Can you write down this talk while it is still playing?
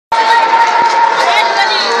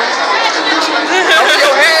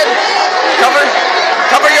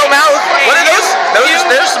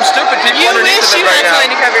stupid people underneath of it right now. You wish you had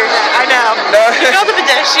something to cover your head. I know. No. Look at all the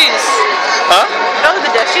Badeshis. Huh? Look at all the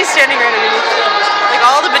Badeshis standing right underneath it. Like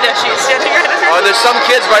all the Badeshis standing right underneath it. Oh, there's some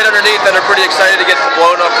kids right underneath that are pretty excited to get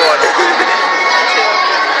blown up on.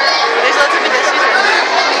 There's lots of Badeshis right there.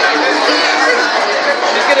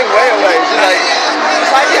 She's getting way away. She's like,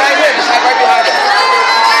 just hide behind him. Just hide right behind him.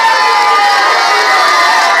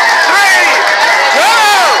 3, 2,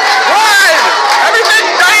 1. Everything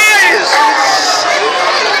dies.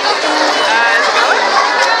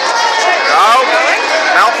 No.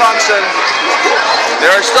 Malfunction.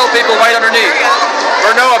 There are still people right underneath.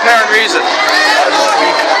 For no apparent reason.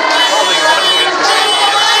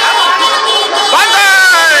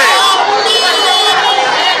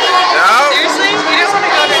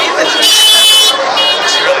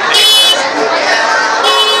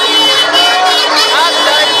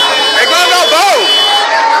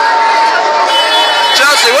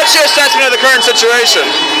 What's your assessment of the current situation?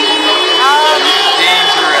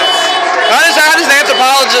 Dangerous. How does an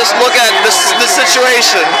anthropologist look at this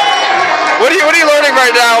situation? What are you learning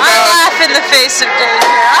right now about? I laugh in the face of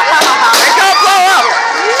danger. It can't blow up!